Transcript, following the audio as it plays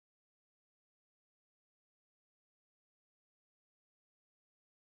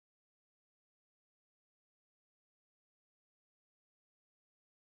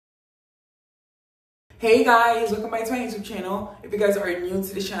Hey guys, welcome back to my YouTube channel. If you guys are new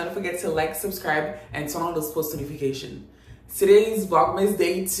to the channel, don't forget to like, subscribe, and turn on those post notifications. Today's Vlogmas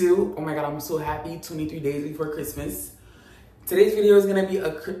day 2. Oh my god, I'm so happy. 23 days before Christmas. Today's video is gonna be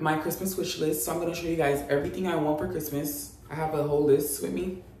my Christmas wish list. So I'm gonna show you guys everything I want for Christmas. I have a whole list with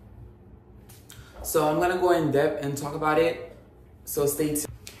me. So I'm gonna go in depth and talk about it. So stay tuned.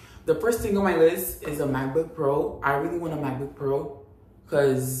 The first thing on my list is a MacBook Pro. I really want a MacBook Pro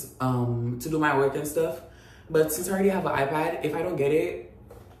because to do my work and stuff. But since I already have an iPad, if I don't get it,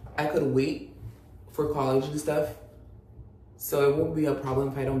 I could wait for college and stuff. So it won't be a problem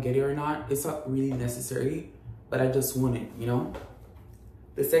if I don't get it or not. It's not really necessary, but I just want it, you know?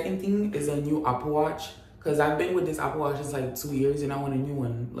 The second thing is a new Apple Watch, because I've been with this Apple Watch since like 2 years and I want a new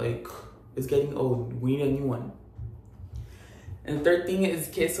one. Like, it's getting old. We need a new one. And the third thing is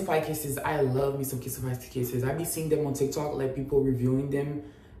Casetify cases. I love me some Casetify cases. I be seeing them on TikTok, like people reviewing them,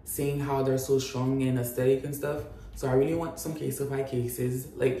 saying how they're so strong and aesthetic and stuff. So I really want some Casetify cases.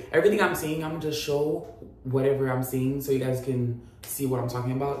 Like everything I'm saying, I'm gonna just show whatever I'm saying so you guys can see what I'm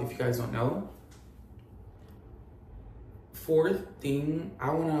talking about if you guys don't know. Fourth thing, I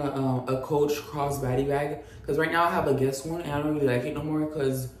want a Coach crossbody bag, because right now I have a Guess one and I don't really like it no more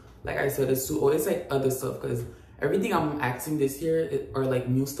because, like I said, it's too old. It's like other stuff, because everything I'm asking this year are like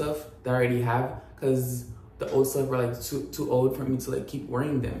new stuff that I already have, because the old stuff are like too old for me to like keep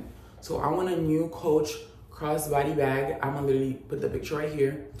wearing them. So I want a new Coach crossbody bag. I'm gonna literally put the picture right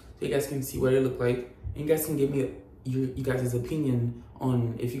here so you guys can see what it look like. And you guys can give me you guys' opinion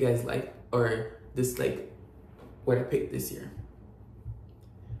on if you guys like or dislike what I picked this year.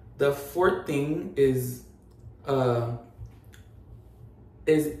 The fourth thing is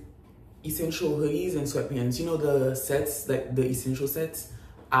essential hoodies and sweatpants. You know the sets, like the essential sets?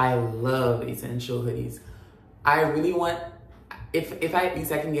 I love essential hoodies. I really want, if I at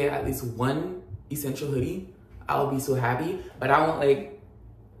least I can get at least one essential hoodie, I'll be so happy. But I want like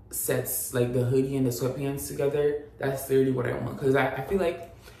sets, like the hoodie and the sweatpants together. That's literally what I want. Because I feel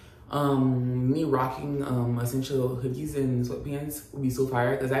like me rocking essential hoodies and sweatpants would be so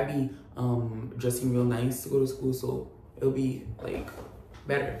fire, because I'd be dressing real nice to go to school, so it'll be like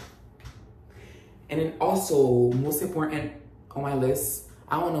better. And then also, most important on my list,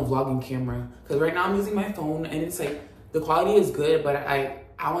 I want a vlogging camera. Because right now I'm using my phone and it's like, the quality is good, but I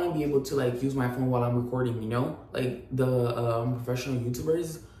want to be able to like use my phone while I'm recording, you know? Like the professional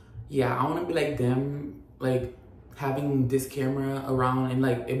YouTubers. Yeah, I want to be like them, like having this camera around and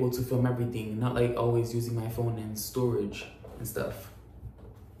like able to film everything. Not like always using my phone and storage and stuff.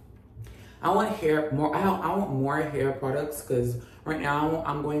 I want more hair products, because right now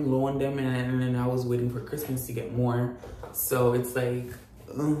I'm going low on them, and then I was waiting for Christmas to get more. So it's like,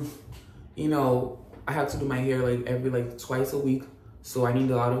 you know, I have to do my hair like every twice a week. So I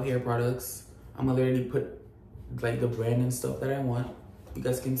need a lot of hair products. I'm gonna literally put like the brand and stuff that I want. You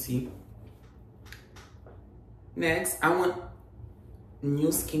guys can see. Next, I want new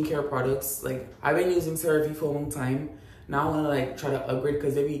skincare products. Like I've been using CeraVe for a long time. Now I want to like try to upgrade,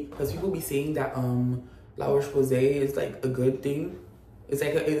 because people be saying that La Roche-Posay is like a good thing. It's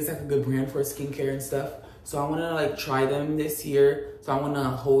like a good brand for skincare and stuff. So I want to like try them this year. So I want a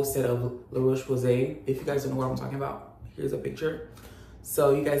whole set of La Roche-Posay. If you guys don't know what I'm talking about, here's a picture.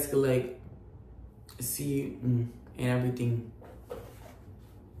 So you guys can like see and everything.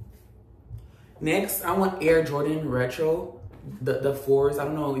 Next, I want Air Jordan Retro. The 4s, I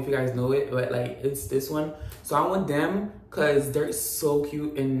don't know if you guys know it, but like it's this one. So I want them because they're so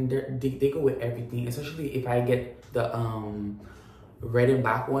cute and they go with everything, especially if I get the red and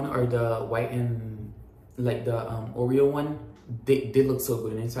black one or the white and like the Oreo one. They look so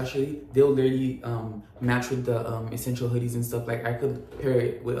good, and especially they'll literally match with the essential hoodies and stuff. Like I could pair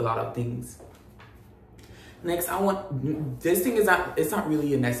it with a lot of things. Next, I want, this thing it's not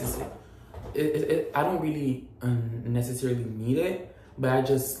really a necessity. I don't really necessarily need it, but I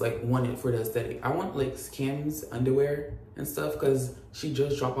just like want it for the aesthetic. I want like Skims underwear and stuff, because she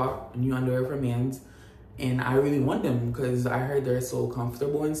just dropped out new underwear for men's, and I really want them because I heard they're so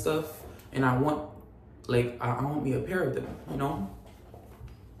comfortable and stuff, and I want me a pair of them, you know.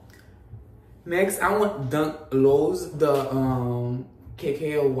 Next, I want Dunk Lows, the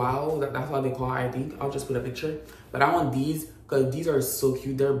KK Wow, that's what they call it, I think. I'll just put a picture, but I want these because these are so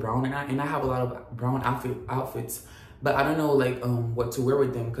cute. They're brown, and I have a lot of brown outfits, but I don't know like what to wear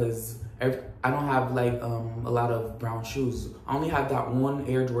with them, because I don't have like a lot of brown shoes. I only have that one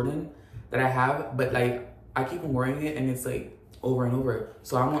Air Jordan that I have, but like I keep on wearing it and it's like over and over.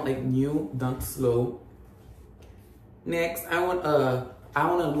 So I want like new Dunks Low. Next, I want a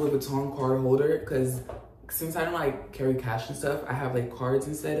Louis Vuitton card holder, because since I don't like carry cash and stuff, I have like cards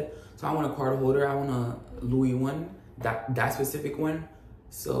instead. So I want a card holder. I want a Louis one, that specific one.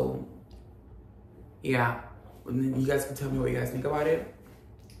 So yeah, and then you guys can tell me what you guys think about it.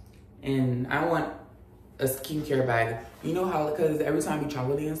 And I want a skincare bag. You know how, because every time I be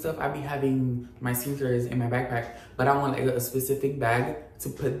traveling and stuff, I be having my skincare in my backpack, but I want like a specific bag to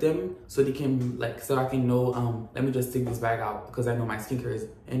put them so they can like, so I can know, let me just take this bag out because I know my skincare is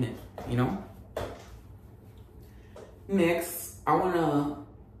in it, you know? Next, I want a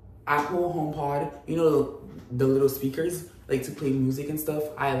Apple HomePod, you know, the little speakers, like to play music and stuff.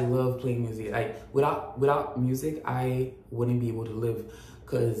 I love playing music. Like without music, I wouldn't be able to live.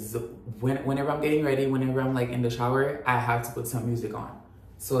 Cause whenever I'm getting ready, whenever I'm like in the shower, I have to put some music on.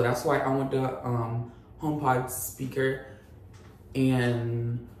 So that's why I want the HomePod speaker.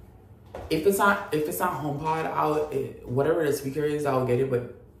 And if it's not HomePod, whatever the speaker is, I'll get it.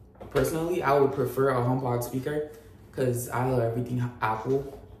 But personally, I would prefer a HomePod speaker because I love everything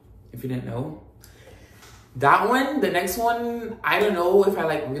Apple. If you didn't know, that one, the next one, I don't know if I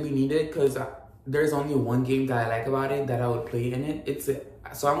like really need it because there's only one game that I like about it that I would play in it.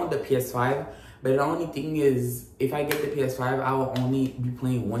 So I want the PS5, but the only thing is, if I get the PS5, I will only be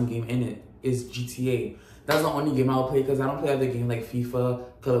playing one game in it. Is GTA. That's the only game I'll play because I don't play other games like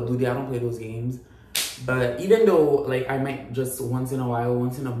FIFA, Call of Duty. I don't play those games. But even though like I might just once in a while,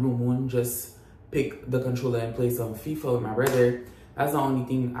 once in a blue moon, just pick the controller and play some FIFA with my brother, that's the only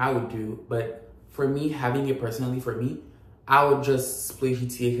thing I would do. But for me, having it personally for me, I would just play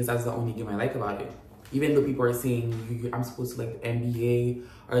GTA because that's the only game I like about it. Even though people are saying I'm supposed to like the NBA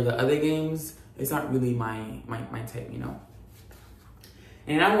or the other games, it's not really my type, you know.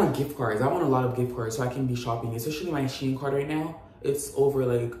 And I want gift cards. I want a lot of gift cards so I can be shopping. Especially my Shein card right now, it's over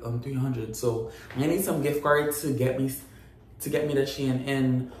like 300. So I need some gift cards to get me the Shein.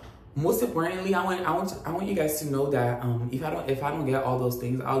 And most importantly, I want you guys to know that if I don't get all those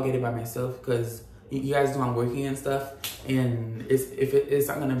things, I'll get it by myself because you guys know I'm working and stuff, and it's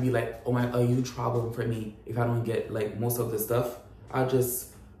not gonna be like a huge problem for me if I don't get like most of the stuff. I'll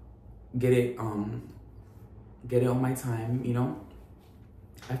just get it on my time, you know,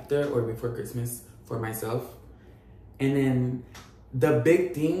 after or before Christmas for myself. And then the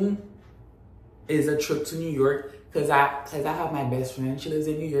big thing is a trip to New York because I have my best friend. She lives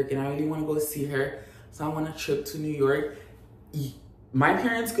in New York and I really want to go see her. So I want a trip to New York. My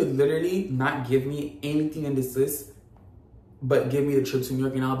parents could literally not give me anything in this list, but give me the trip to New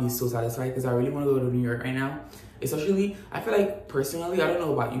York and I'll be so satisfied because I really want to go to New York right now. Especially, I feel like personally, I don't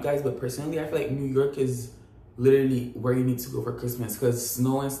know about you guys, but personally, I feel like New York is literally where you need to go for Christmas because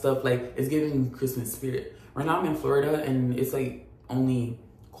snow and stuff, like it's giving Christmas spirit. Right now I'm in Florida and it's like only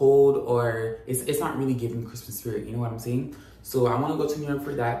cold or it's not really giving Christmas spirit, you know what I'm saying? So I want to go to New York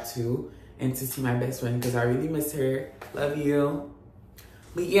for that too and to see my best friend because I really miss her. Love you.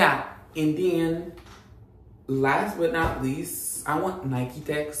 But yeah, and then last but not least, I want Nike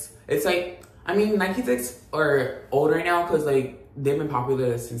Techs. It's like, I mean, Nike Techs are old right now because like they've been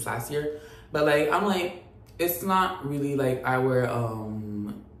popular since last year. But like, I'm like, it's not really like I wear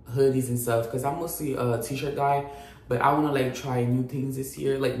hoodies and stuff because I'm mostly a t-shirt guy. But I want to like try new things this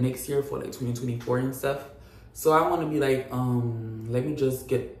year, like next year for like 2024 and stuff. So I want to be like, let me just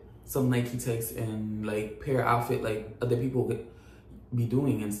get some Nike Techs and like pair outfit like other people could be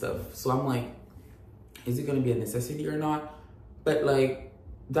doing and stuff. So I'm like, is it gonna be a necessity or not? But like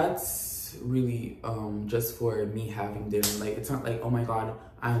that's really just for me having them. Like it's not like, oh my god,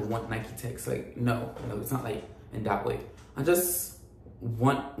 I want Nike Techs. Like no, it's not like in that way. I just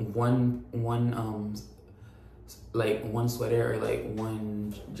want one sweater or like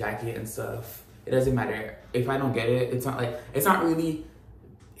one jacket and stuff. It doesn't matter if I don't get it. It's not really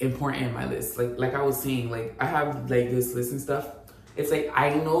important in my list. Like I was saying, like I have like this list and stuff. It's like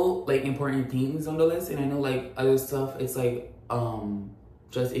I know like important things on the list and I know like other stuff. It's like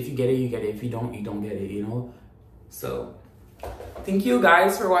just if you get it, you get it. If you don't get it, you know? So thank you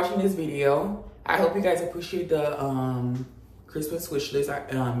guys for watching this video. I hope you guys appreciate the Christmas wish list.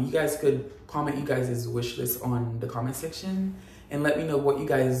 You guys could comment you guys' wish list on the comment section and let me know what you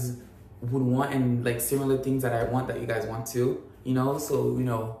guys would want and like similar things that I want that you guys want too, you know? So, you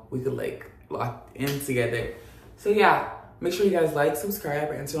know, we could like lock in together. So yeah. Make sure you guys like, subscribe,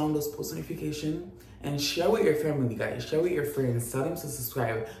 and turn on those post notifications. And share with your family, guys. Share with your friends. Tell them to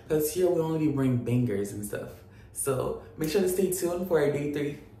subscribe. Because here we only bring bangers and stuff. So make sure to stay tuned for our day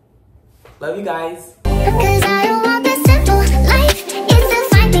 3. Love you guys.